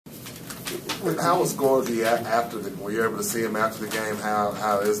How was Gorgie after the? Were you able to see him after the game?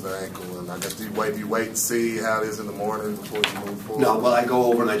 How is the ankle? And I guess do you wait and see how it is in the morning before you move forward? No, well, I go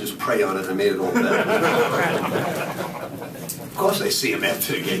over and I just pray on it. And I made it all better. Of course, I see him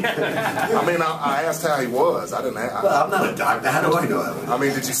after the game. I mean, I asked how he was. I didn't ask. Well, I'm not a doctor. How do I know? I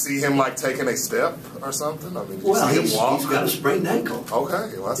mean, did you see him like taking a step or something? I mean, did you Well, see him walk? he's got a sprained ankle.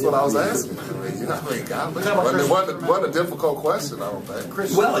 Okay, well, that's what I was asking. I mean, you're not really got it. Wasn't a difficult question, I don't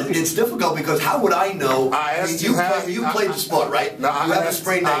think. Well, it's difficult because how would I know? I asked you played the sport, right? No, you have a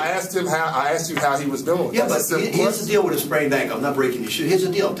sprained ankle. I asked you how he was doing. Yeah, but here's the deal with a sprained ankle. I'm not breaking your shoe. Here's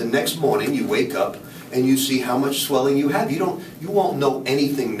the deal. The next morning, you wake up and you see how much swelling you have. You won't know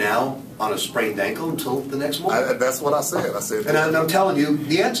anything now on a sprained ankle until the next morning. That's what I said. And I'm telling you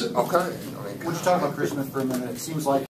the answer. Okay. Would you talk about Chris Smith for a minute? It seems like